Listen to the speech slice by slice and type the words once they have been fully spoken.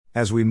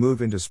As we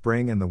move into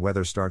spring and the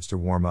weather starts to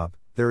warm up,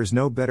 there is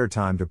no better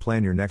time to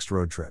plan your next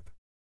road trip.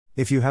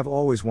 If you have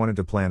always wanted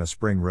to plan a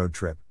spring road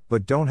trip,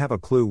 but don't have a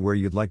clue where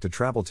you'd like to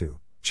travel to,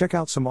 check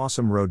out some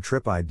awesome road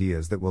trip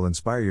ideas that will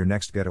inspire your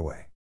next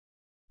getaway.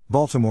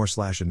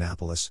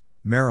 Baltimore/Annapolis,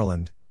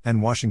 Maryland,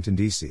 and Washington,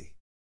 D.C.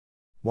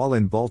 While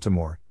in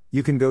Baltimore,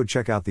 you can go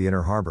check out the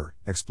Inner Harbor,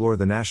 explore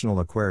the National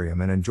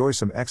Aquarium, and enjoy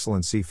some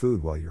excellent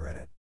seafood while you're at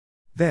it.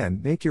 Then,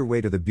 make your way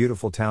to the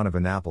beautiful town of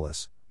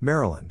Annapolis,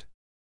 Maryland.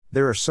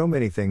 There are so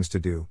many things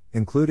to do,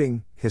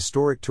 including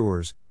historic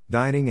tours,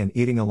 dining and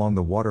eating along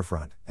the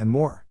waterfront, and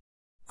more.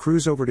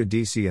 Cruise over to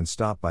D.C. and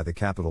stop by the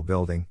Capitol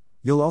building.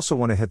 You'll also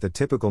want to hit the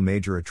typical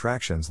major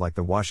attractions like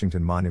the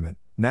Washington Monument,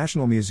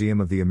 National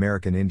Museum of the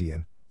American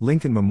Indian,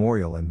 Lincoln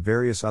Memorial, and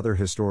various other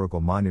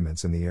historical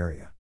monuments in the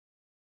area.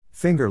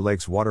 Finger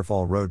Lakes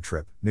Waterfall Road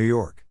Trip, New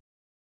York.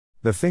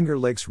 The Finger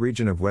Lakes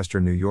region of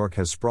western New York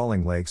has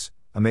sprawling lakes,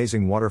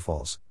 amazing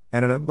waterfalls,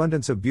 and an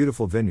abundance of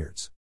beautiful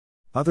vineyards.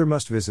 Other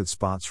must-visit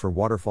spots for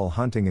waterfall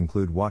hunting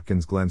include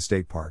Watkins Glen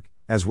State Park,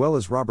 as well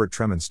as Robert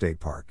Tremont State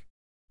Park.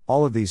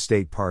 All of these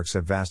state parks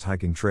have vast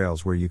hiking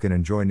trails where you can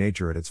enjoy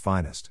nature at its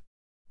finest.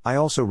 I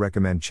also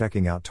recommend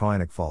checking out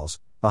Toinic Falls,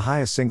 the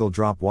highest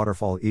single-drop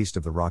waterfall east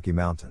of the Rocky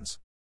Mountains.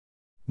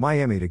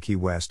 Miami to Key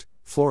West,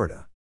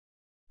 Florida.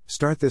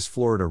 Start this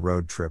Florida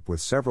road trip with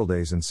several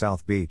days in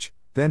South Beach,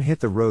 then hit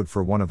the road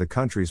for one of the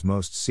country's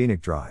most scenic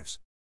drives.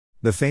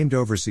 The famed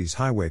Overseas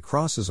Highway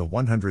crosses a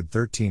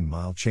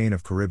 113-mile chain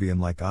of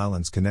Caribbean-like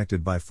islands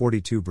connected by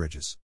 42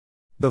 bridges.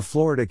 The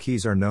Florida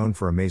Keys are known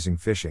for amazing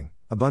fishing,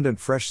 abundant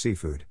fresh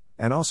seafood,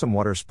 and awesome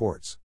water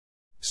sports.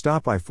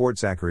 Stop by Fort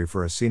Zachary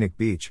for a scenic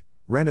beach,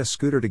 rent a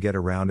scooter to get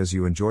around as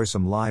you enjoy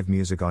some live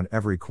music on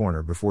every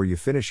corner before you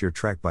finish your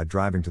trek by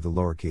driving to the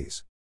Lower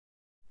Keys.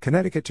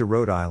 Connecticut to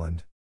Rhode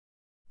Island.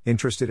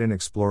 Interested in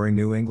exploring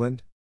New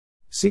England?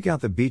 Seek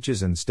out the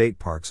beaches and state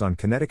parks on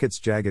Connecticut's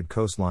jagged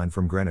coastline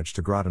from Greenwich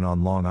to Groton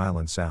on Long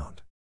Island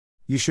Sound.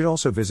 You should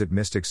also visit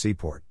Mystic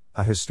Seaport,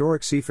 a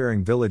historic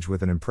seafaring village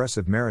with an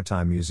impressive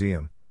maritime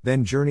museum,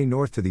 then journey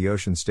north to the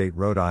Ocean State,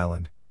 Rhode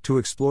Island, to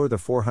explore the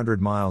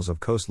 400 miles of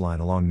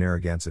coastline along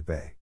Narragansett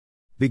Bay.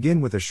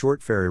 Begin with a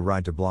short ferry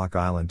ride to Block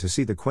Island to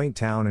see the quaint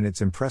town and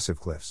its impressive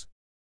cliffs.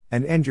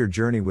 And end your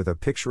journey with a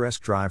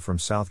picturesque drive from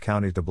South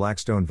County to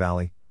Blackstone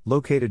Valley,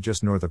 located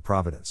just north of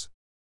Providence.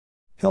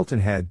 Hilton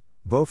Head,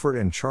 Beaufort,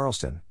 and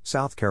Charleston,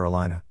 South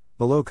Carolina,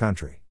 below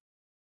country.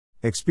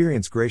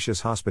 Experience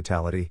gracious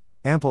hospitality,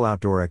 ample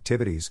outdoor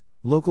activities,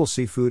 local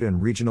seafood,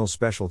 and regional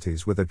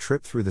specialties with a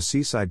trip through the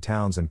seaside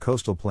towns and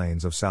coastal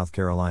plains of South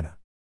Carolina.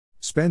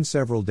 Spend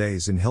several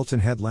days in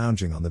Hilton Head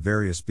lounging on the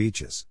various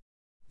beaches.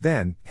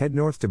 Then, head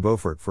north to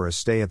Beaufort for a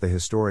stay at the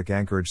historic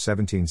Anchorage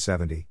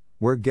 1770,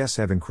 where guests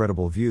have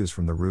incredible views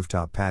from the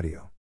rooftop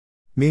patio.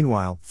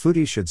 Meanwhile,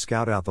 foodies should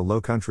scout out the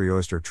Low-Country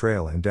Oyster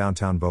Trail in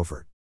downtown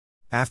Beaufort.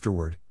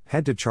 Afterward,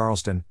 head to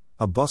Charleston,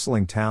 a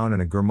bustling town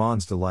and a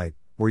gourmand's delight,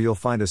 where you'll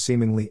find a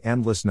seemingly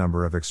endless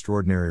number of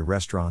extraordinary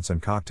restaurants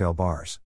and cocktail bars.